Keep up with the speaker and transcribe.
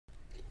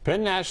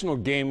Penn National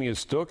Gaming is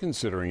still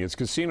considering its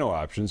casino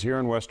options here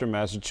in western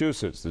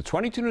Massachusetts. The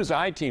 22 News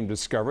I-team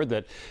discovered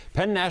that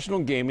Penn National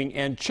Gaming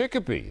and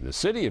Chicopee, the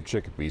city of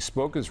Chicopee,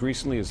 spoke as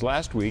recently as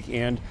last week,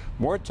 and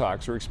more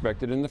talks are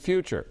expected in the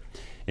future.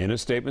 In a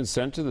statement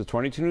sent to the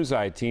 22 News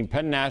I-team,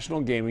 Penn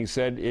National Gaming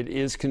said it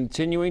is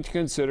continuing to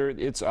consider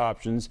its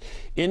options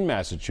in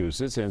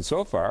Massachusetts and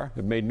so far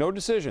have made no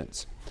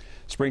decisions.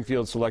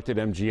 Springfield selected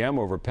MGM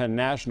over Penn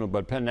National,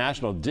 but Penn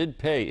National did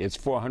pay its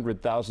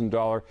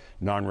 $400,000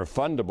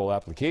 non-refundable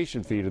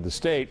application fee to the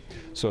state,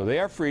 so they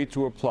are free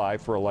to apply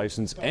for a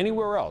license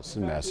anywhere else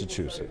in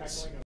Massachusetts.